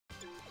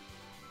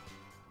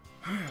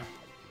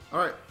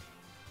Alright.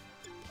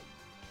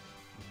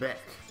 Back.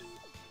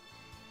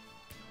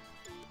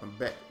 I'm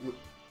back.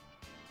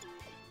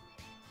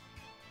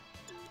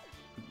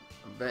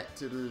 I'm back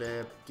to the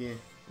lab again.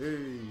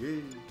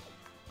 Hey.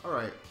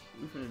 Alright.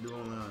 We finna do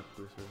online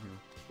quiz right here.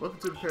 Welcome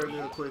to the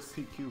Parallel Quest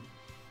PQ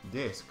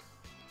desk.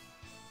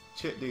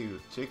 Check data.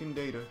 Checking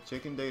data.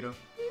 Checking data.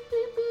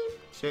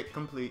 Check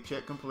complete.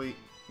 Check complete.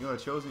 You are a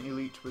chosen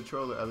elite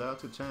patroller allowed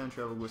to time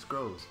travel with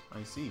scrolls.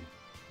 I see.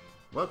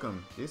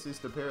 Welcome. This is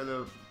the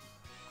Parallel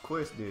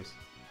Quest disc.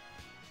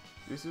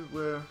 This is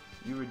where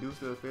you reduce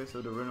the effects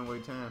of the runaway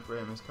time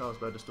fragments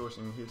caused by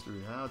distortion in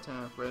history. How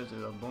time fragments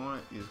are born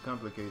is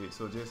complicated,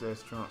 so just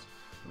ask Trunks.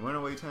 The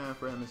runaway time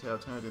fragments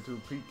have turned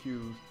into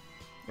PQs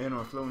and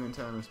are floating in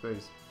time and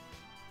space.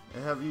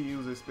 And have you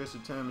use a special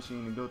time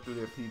machine to go through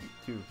that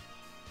PQ.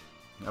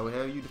 I will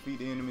have you defeat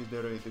the enemies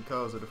that are the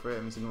cause of the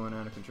fragments going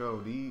out of control.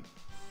 These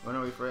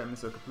runaway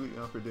fragments are completely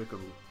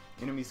unpredictable.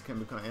 Enemies can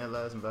become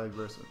analyzed and vice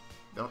versa.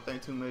 Don't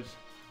think too much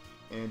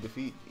and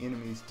defeat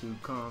enemies to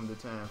calm the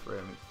time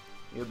fragments.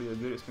 It'll be a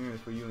good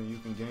experience for you and you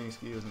can gain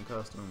skills and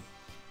costumes.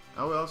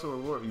 I will also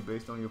reward you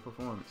based on your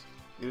performance.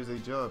 It is a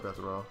job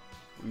after all.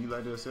 Would you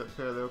like to accept the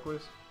Parallel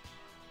Quest?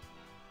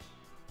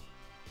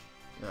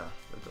 Yeah,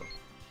 let's go.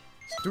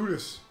 Let's do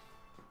this.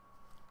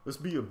 Let's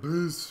be a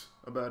biz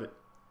about it.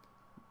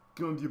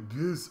 Gonna be a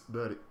biz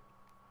about it.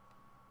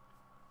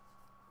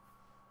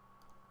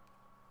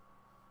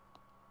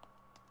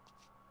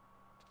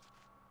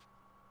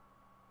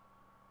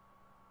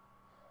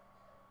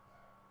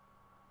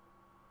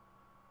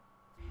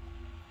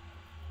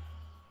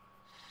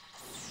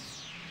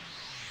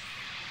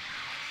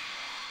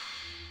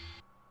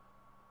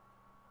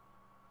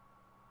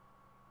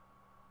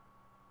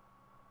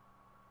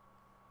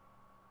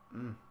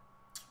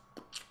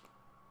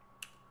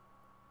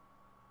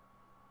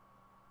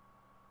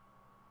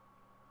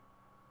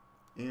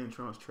 In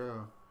Trump's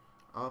trial,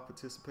 all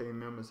participating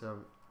members have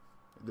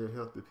their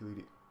health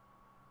depleted.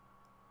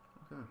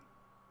 Okay.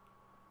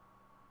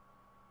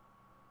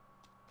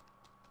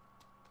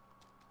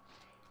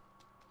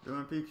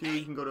 During PQ,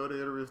 you can go to other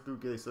areas through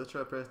gates. Let's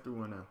try to pass through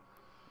one now.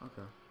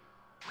 Okay.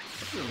 I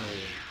feel mad.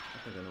 I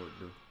think I know what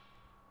to do.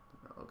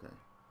 Okay.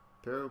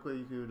 Parallel Quest,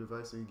 you can use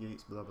devices,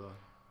 gates, blah blah.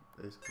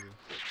 Basically.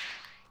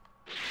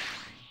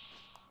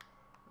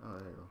 Oh,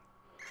 there you go.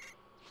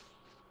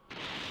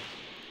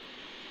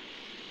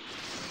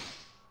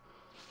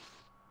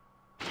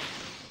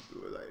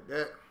 Do it like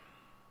that.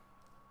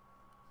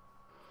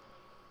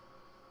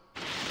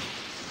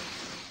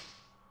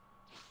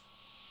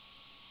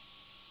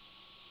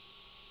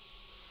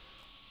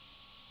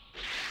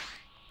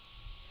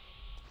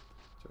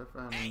 Try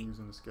finding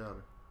using the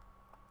scouter.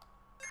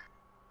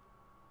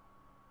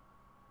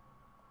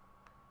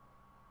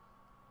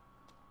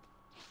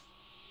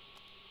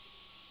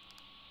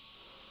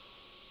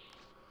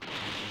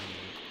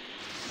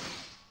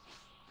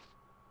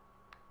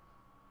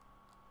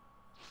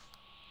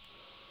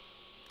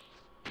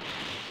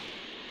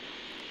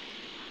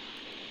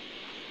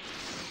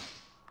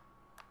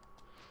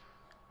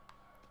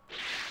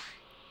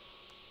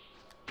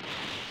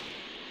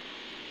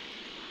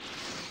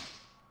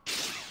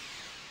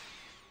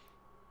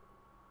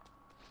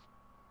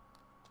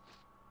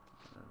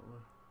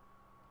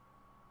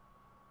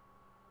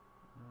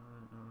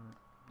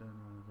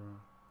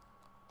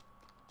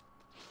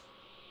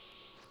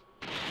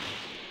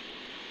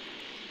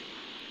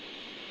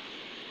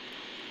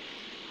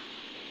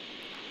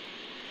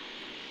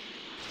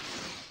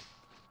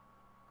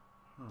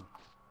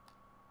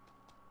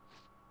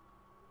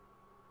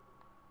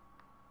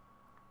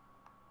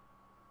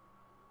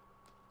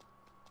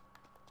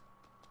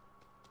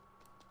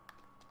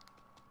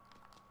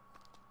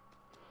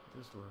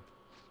 This way.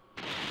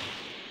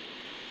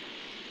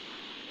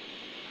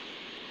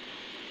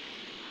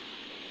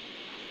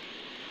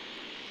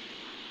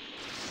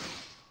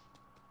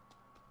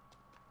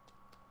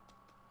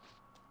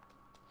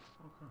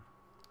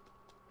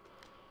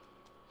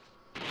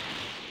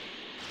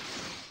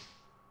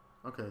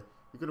 Okay.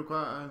 You can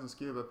acquire items and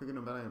skills by picking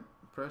them out and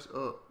press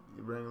up.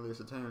 You bring a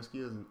list of attained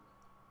skills and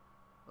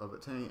of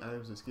attained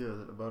items and skills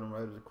at the bottom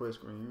right of the quest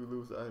screen. You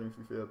lose the item if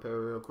you fail a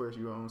parallel quest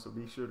you own, so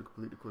be sure to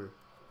complete the quest.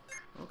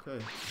 Okay.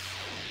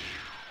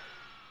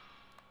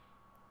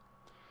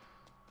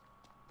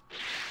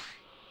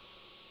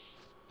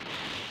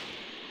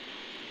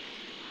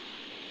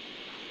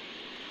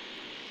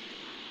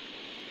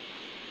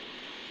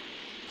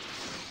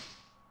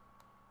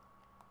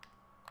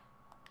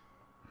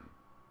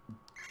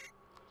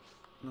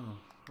 No,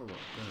 hold up,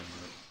 that ain't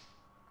right.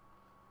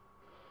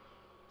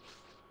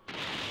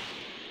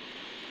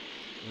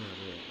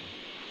 Yeah.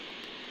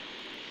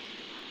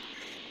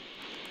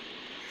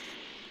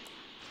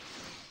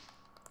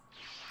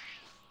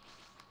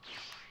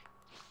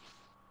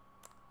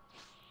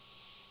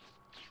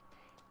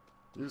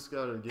 You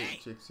scout at the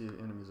gate to check see if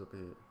enemies up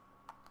ahead.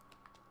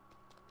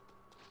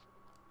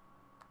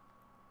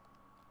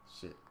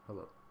 Shit, hold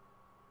up.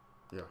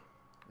 Yeah,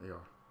 they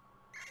are.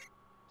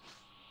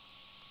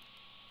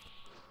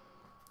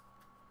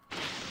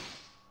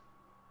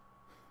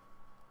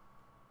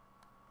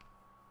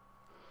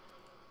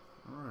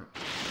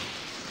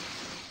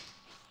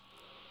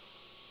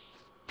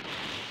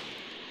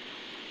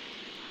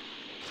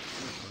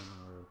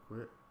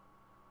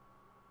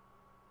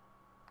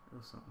 Or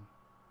something.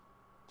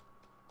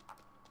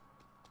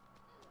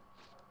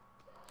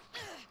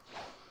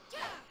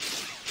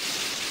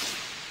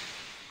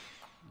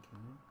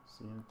 Okay.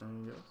 See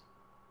anything else?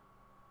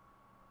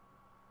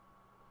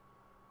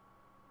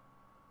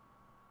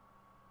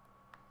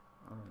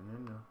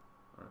 Alright, no.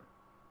 Alright.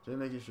 Just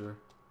making sure.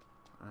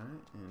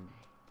 Alright, and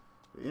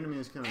the enemy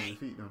is coming to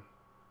defeat them.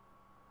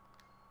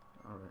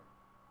 Alright.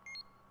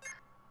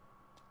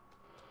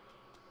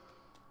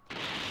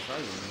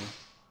 Cyber, man.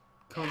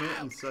 Come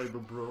at me,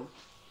 Cyber Bro.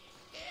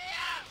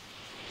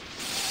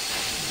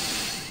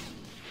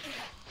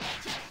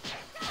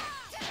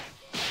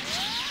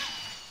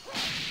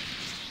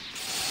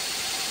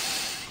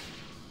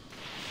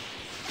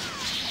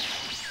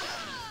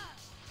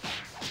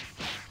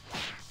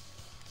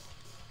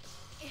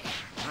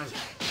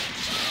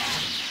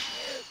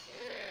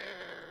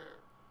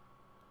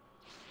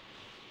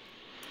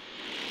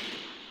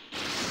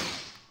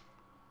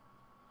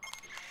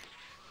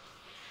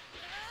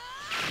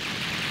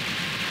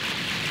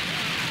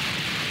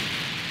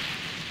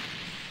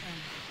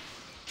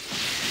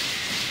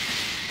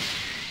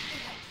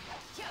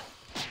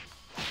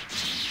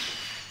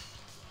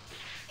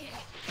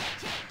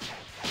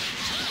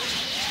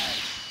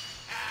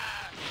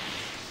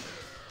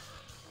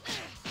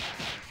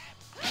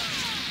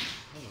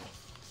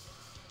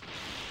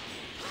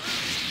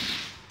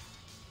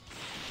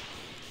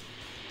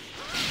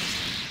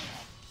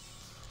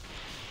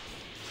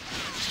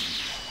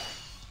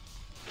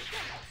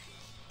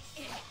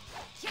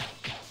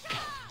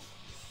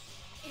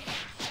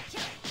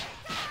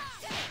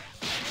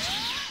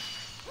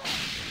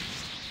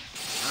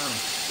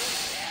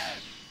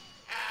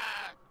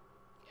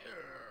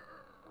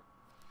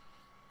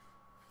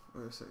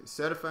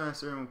 Satisfying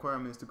certain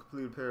requirements to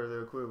complete a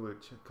parallel quest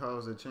which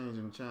cause a change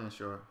in the challenge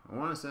chart. A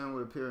warning sign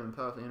will appear and a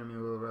powerful enemy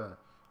will arrive.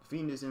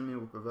 Defeating this enemy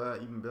will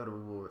provide even better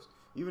rewards.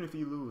 Even if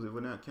you lose, it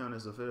will not count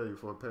as a failure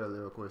for a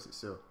parallel quest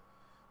itself.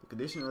 The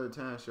condition of the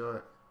time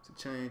chart to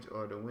change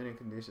or the winning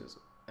conditions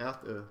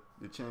after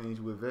the change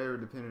will vary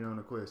depending on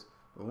the quest.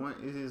 But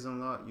once it is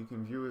unlocked, you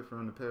can view it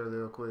from the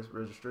parallel quest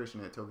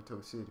registration at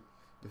Tokyo City.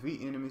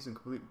 Defeat enemies and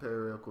complete the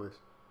parallel quest.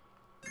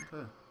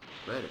 Okay,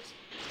 Radix.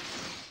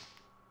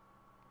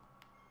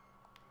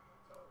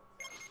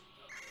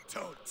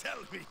 Don't tell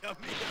me a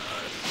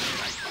mirror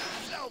like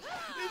myself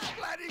is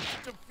planning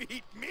to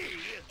defeat me!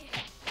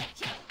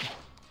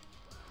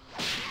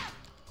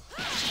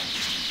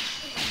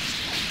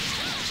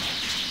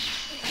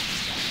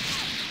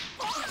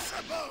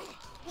 Possible!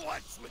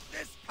 What's with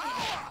this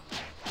power?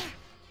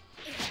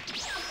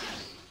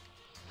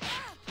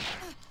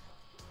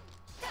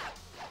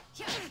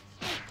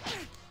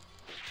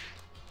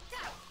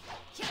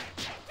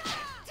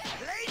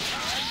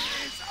 Playtime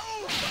is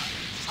over!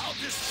 I'll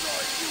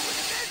destroy you in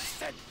an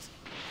instant!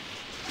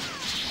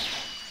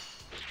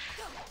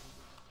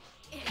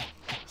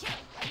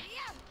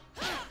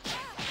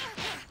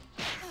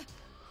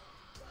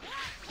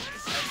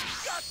 This has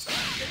got to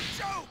be a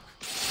joke!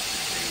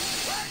 Be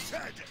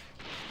battered!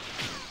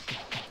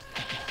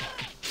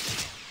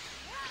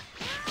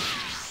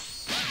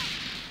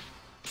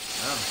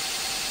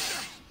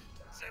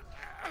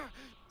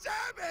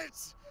 Damn it!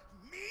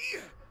 Me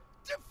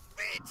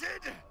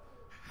defeated!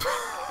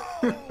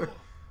 Oh!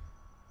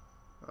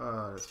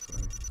 Ah, that's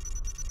funny.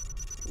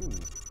 Ooh.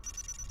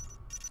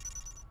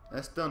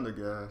 That's thunder,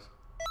 guys.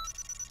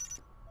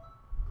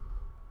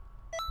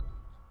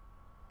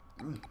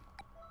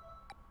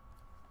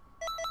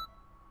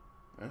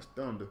 That's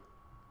thunder.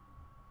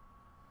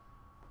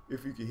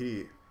 If you can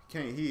hear it.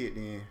 Can't hear it,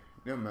 then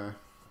never mind.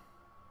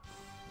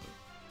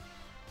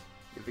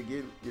 If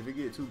it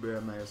get too bad, I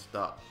might have to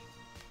stop.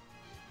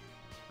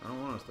 I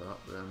don't want to stop,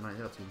 but I might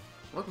have to.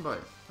 Welcome back.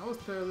 How was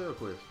the parallel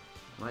quest?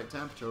 Like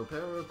time patrol,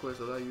 parallel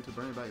quests allow you to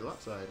bring back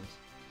lots of items.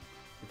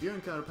 If you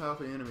encounter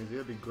powerful enemies,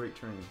 it'll be great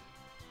training.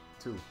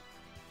 2.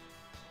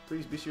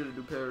 Please be sure to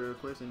do parallel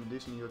quests in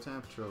addition to your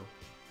time patrol.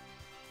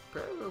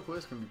 Parallel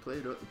quests can be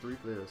played up to 3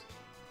 players.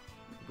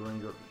 You can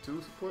bring up to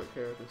 2 support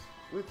characters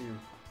with you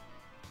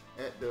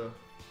at the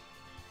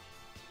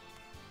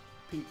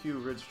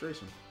PQ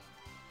registration.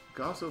 You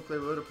can also play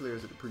with other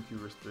players at the PQ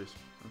registration.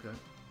 Okay.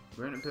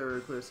 Granted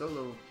parallel quest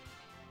solo.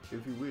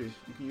 If you wish,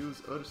 you can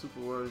use other super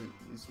warriors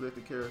you select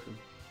a character.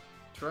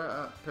 Try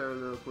out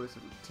parallel quests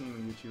with the team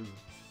you choose.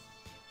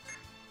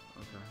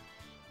 Okay.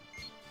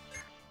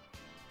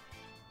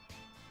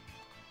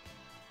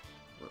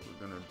 What we're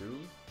gonna do?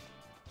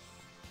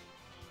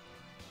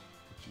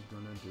 What you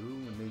gonna do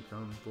when they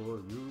come for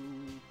you?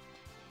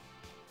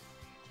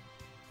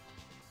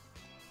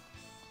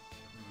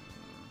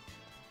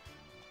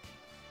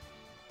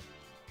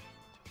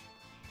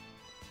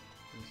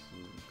 Let's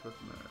see,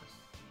 customize.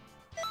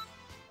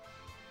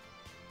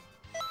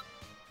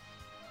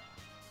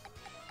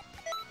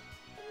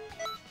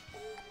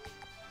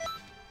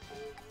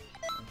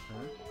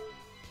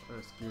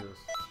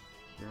 Skills.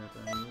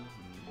 Anything new?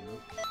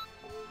 Nope.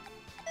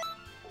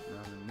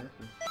 Not a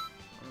nothing.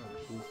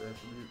 Alright, boost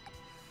attribute.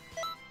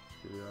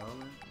 Get it all in.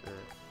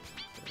 That.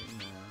 Okay,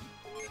 now.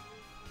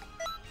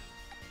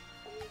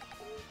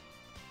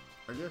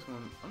 this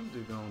one, I'm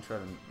just gonna try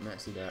to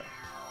max it out.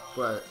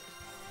 But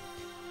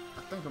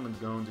I think I'm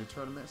gonna just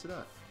try to max it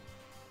out.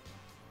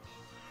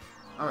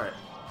 Alright.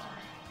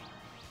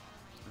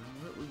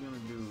 What we gonna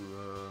do?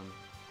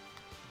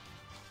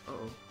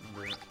 Uh-oh,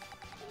 my bad.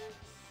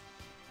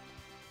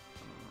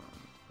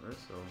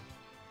 So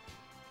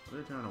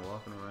they're kind of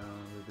walking around a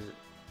little bit.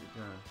 They're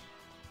kind of.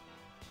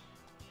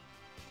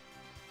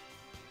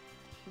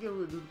 Yeah,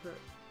 we'll do the pack.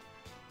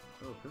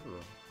 Oh, Piccolo.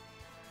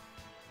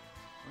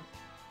 Huh?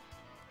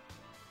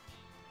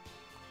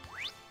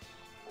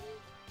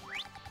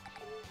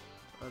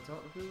 I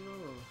talk to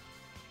Piccolo.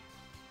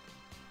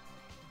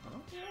 I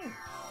don't know.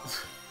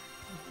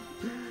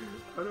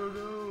 I don't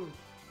know.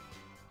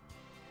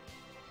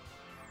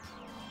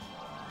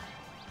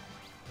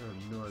 I have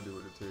no idea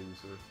what to tell you,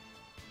 sir.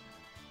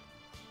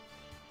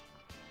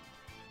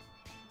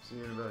 See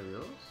anybody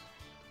else?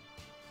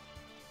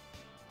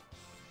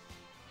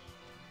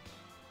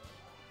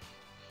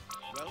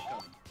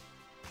 Welcome.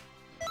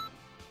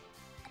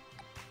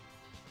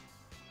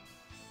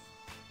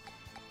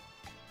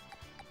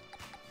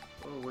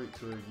 Oh, wait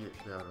till it gets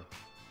better.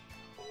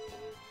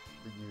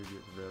 The gear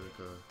gets better,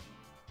 cause.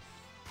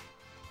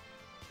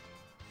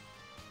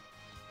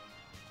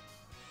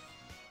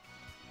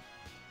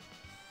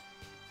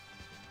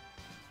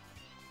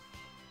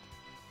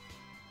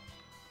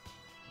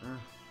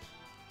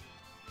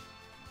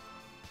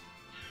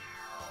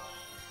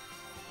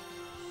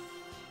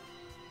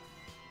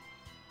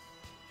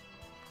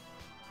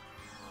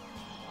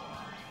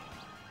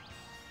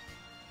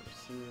 Let's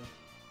see.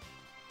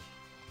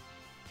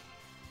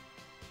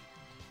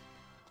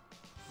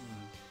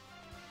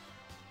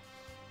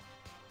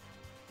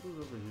 Who's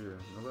over here?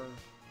 Nobody?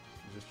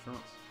 Just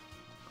Trunks?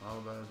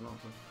 All by his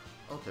lonesome?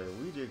 Okay,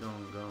 we just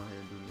gonna go ahead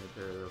and do that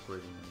parallel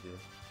equation, I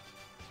guess.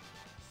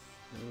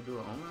 Can we do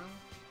it online?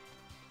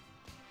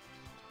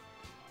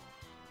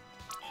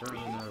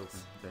 Currently not open.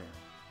 Damn.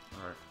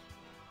 Alright.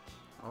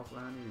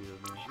 Offline it is,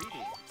 man.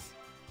 Greetings.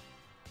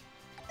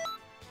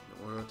 The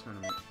World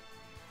Tournament.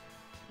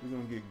 We're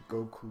gonna get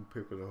Goku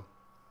Piccolo.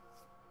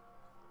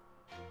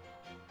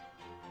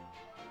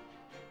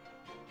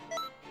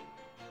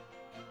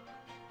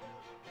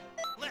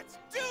 Let's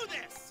do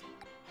this.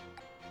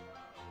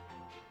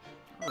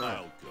 Alright.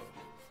 I'll go.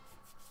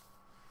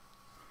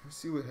 Let's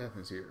see what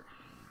happens here.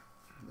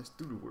 Let's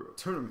do the World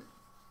Tournament.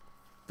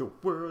 The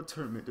World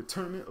Tournament. The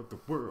tournament of the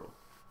world.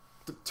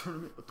 The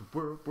tournament of the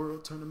world.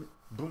 World Tournament.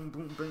 Boom,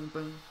 boom, bang,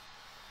 bang.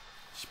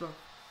 Shpa.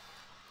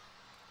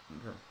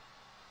 Okay.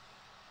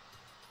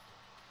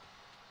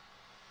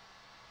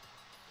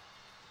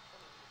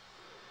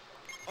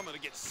 I'm gonna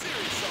get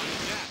serious on you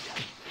now.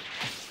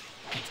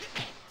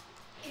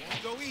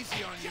 Can't go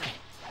easy on you.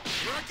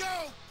 Here I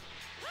go.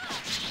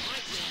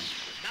 Might win.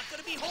 Not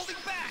gonna be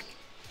holding back.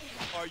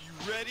 Are you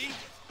ready?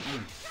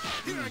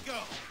 Here I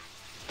go.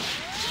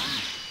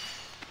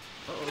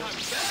 I'm back.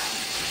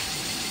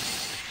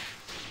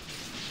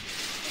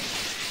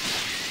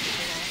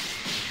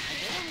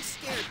 I'm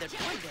scared that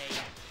one day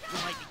you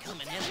might become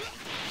an enemy.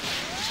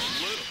 A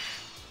little.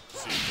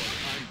 Seems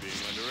like I'm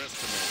being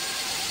underestimated.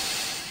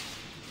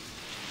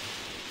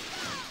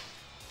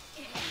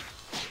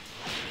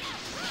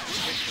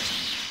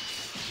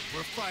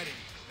 We're fighting,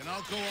 and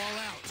I'll go all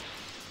out.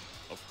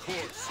 Of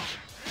course.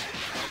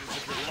 Fight as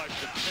if your life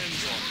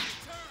depends on it.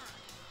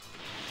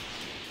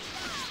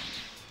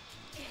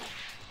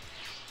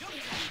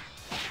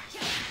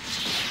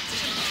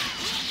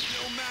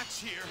 No match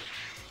here.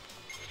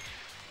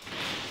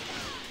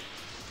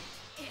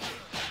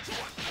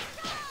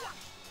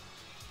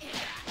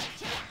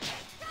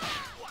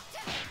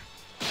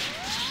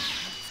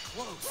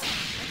 Close.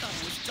 I thought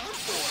it was done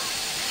for.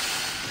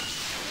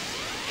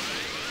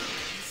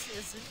 This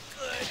isn't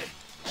good.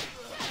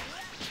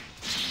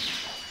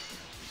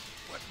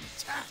 What in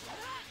tackle?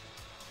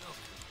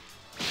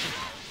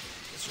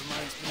 This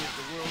reminds me of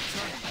the World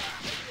Tournament.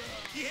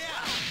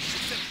 Yeah,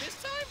 except this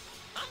time,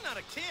 I'm not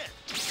a kid.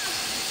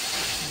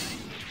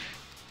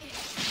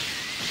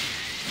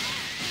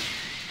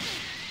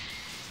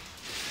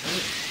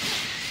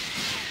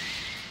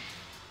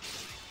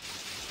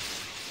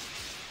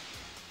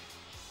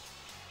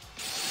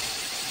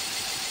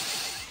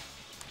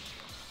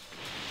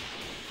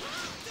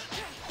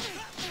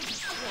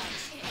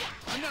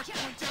 I'm not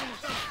going down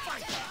without a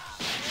fight.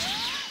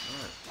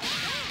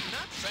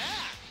 Not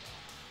bad.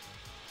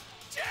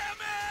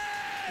 Damn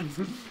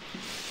it!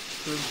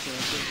 It's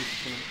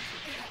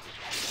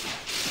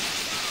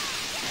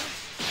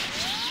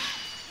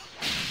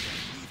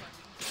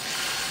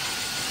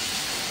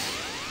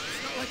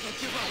not like I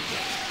give up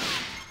yet.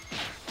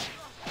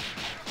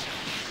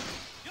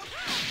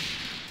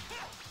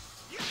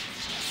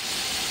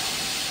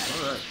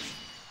 Alright.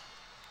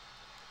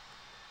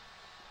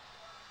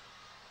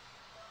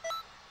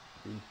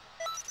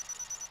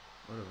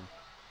 Whatever.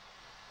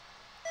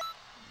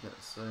 Got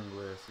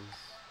sunglasses.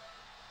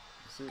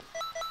 That's it.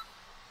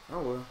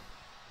 Oh well.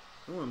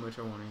 There wasn't much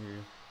I want to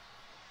hear.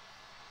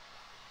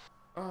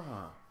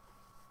 Ah.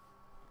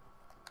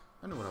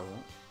 I know what I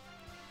want.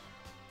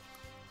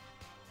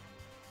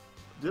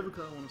 Just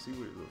because I want to see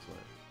what it looks like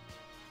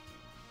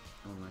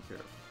on my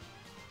character.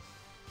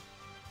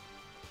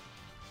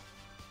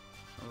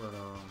 Alright,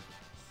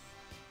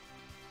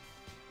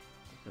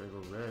 okay, go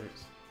Radix.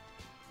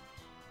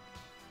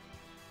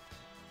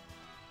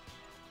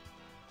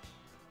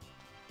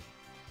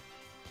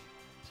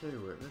 Tell you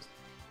what,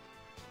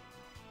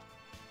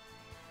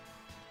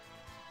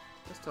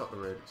 let's talk to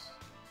Radix.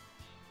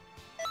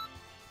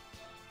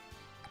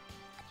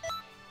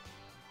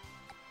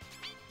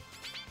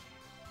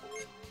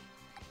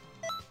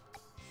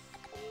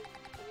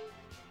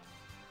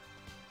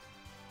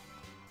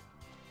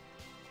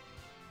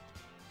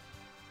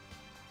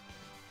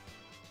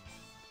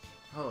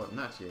 Hold up,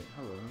 not yet.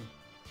 Hold on.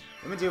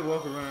 Let me just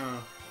walk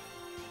around.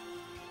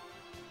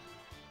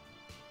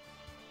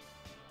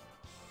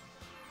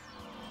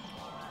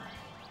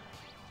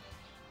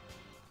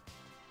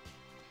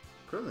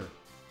 Krillin.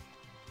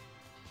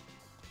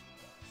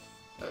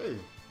 Hey,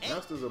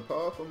 masters are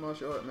powerful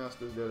martial art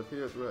masters that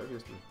appear throughout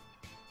history.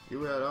 You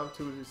will have the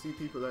opportunity to see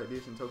people like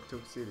this in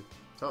Tokutoku City.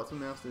 Talk to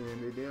masters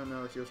and if they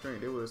acknowledge your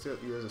strength, they will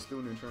accept you as a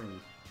student and train you.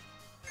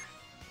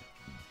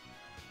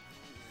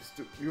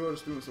 You are the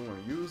student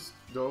someone. Use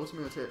the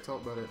ultimate attack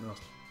taught by that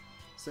master.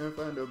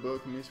 Find the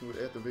above commission with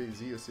activate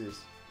Z assist.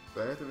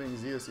 By activating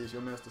Z assist,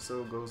 your master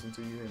soul goes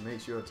into you and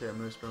makes your attack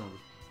much stronger.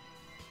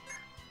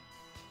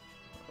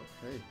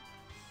 Okay.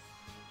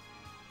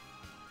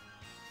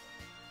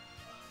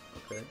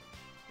 Okay.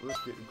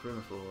 Let's get to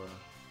Krillin for a while.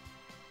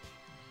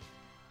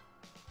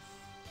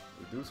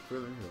 Reduce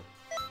Krillin here.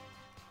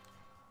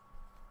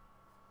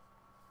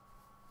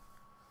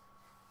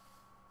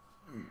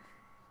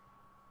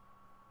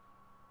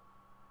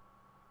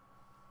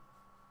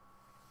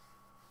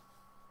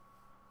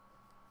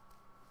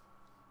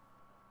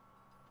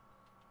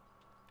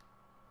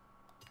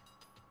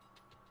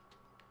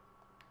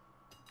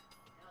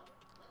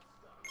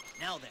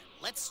 Now then,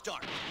 let's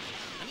start.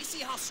 Let me see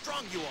how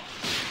strong you are.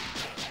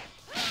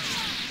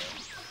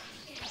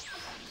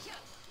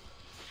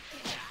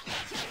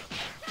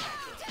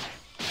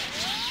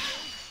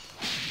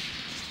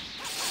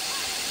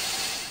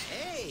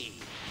 Hey,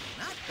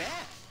 not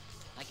bad.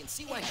 I can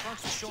see why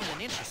Trunks is showing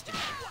an interest in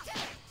you.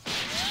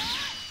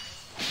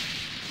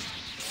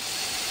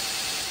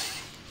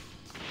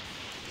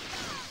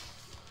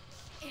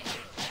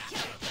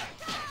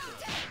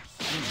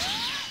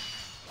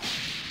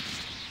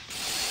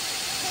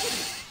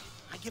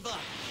 Give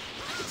up.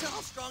 I can tell how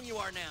strong you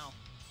are now.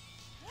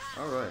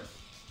 Alright.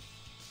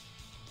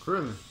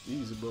 Krillin,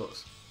 easy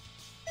boss.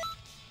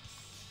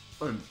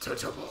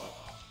 Untouchable.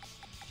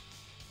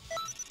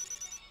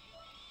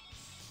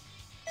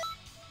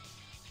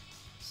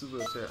 Super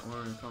attack,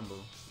 iron combo.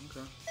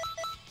 Okay.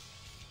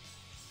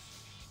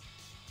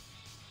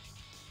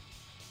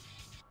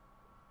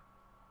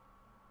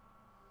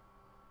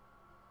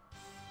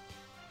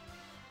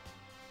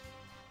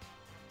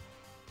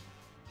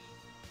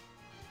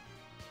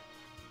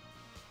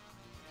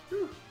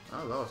 Whew,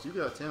 I lost. You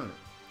got talent.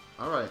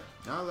 Alright,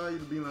 I'll allow you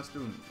to be my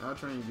student. I'll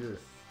train you good.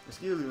 The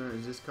skill you learn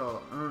is just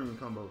called Iron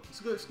Combo.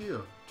 It's a good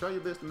skill. Try your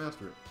best to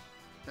master it.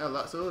 I have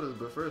lots of others,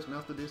 but first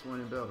master this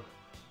one in battle.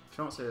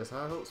 Trunks has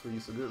high hopes for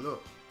you, so good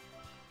luck.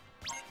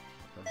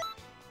 Okay.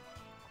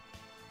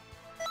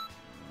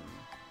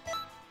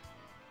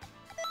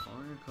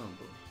 Iron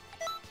Combo.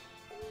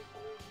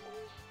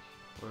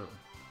 Whatever.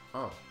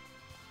 Oh.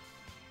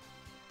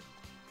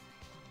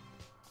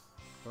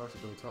 I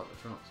should go talk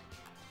to Trunks.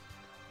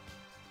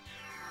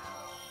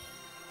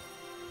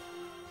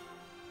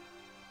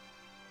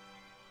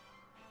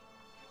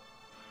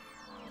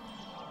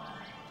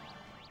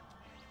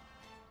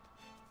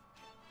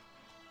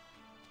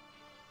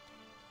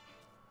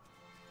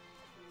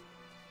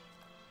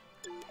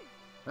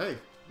 Hey,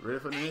 ready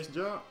for the next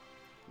job?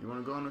 You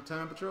want to go on a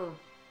time patrol?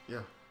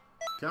 Yeah,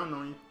 counting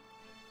on you.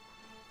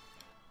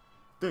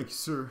 Thank you,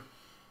 sir.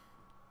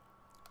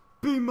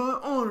 Be my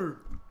honor.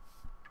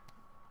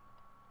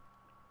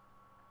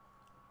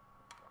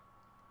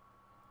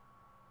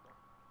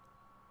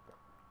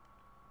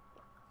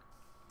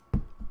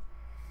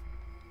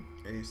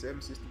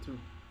 $87.62.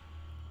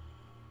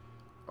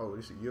 Oh,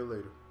 this is a year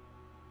later.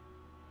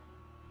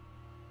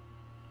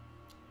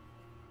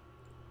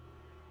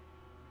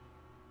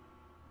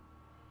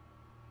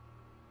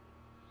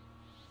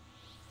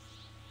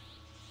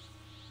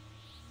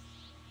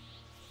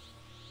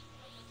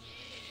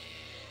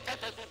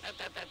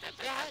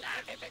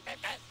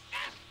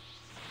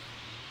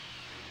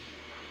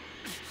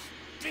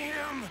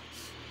 Damn!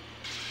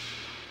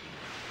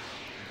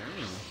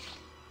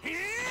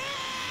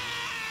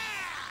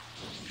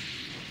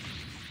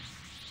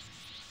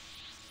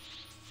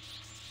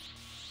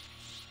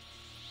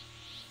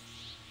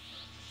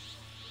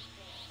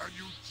 And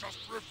you just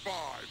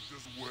revived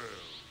as well.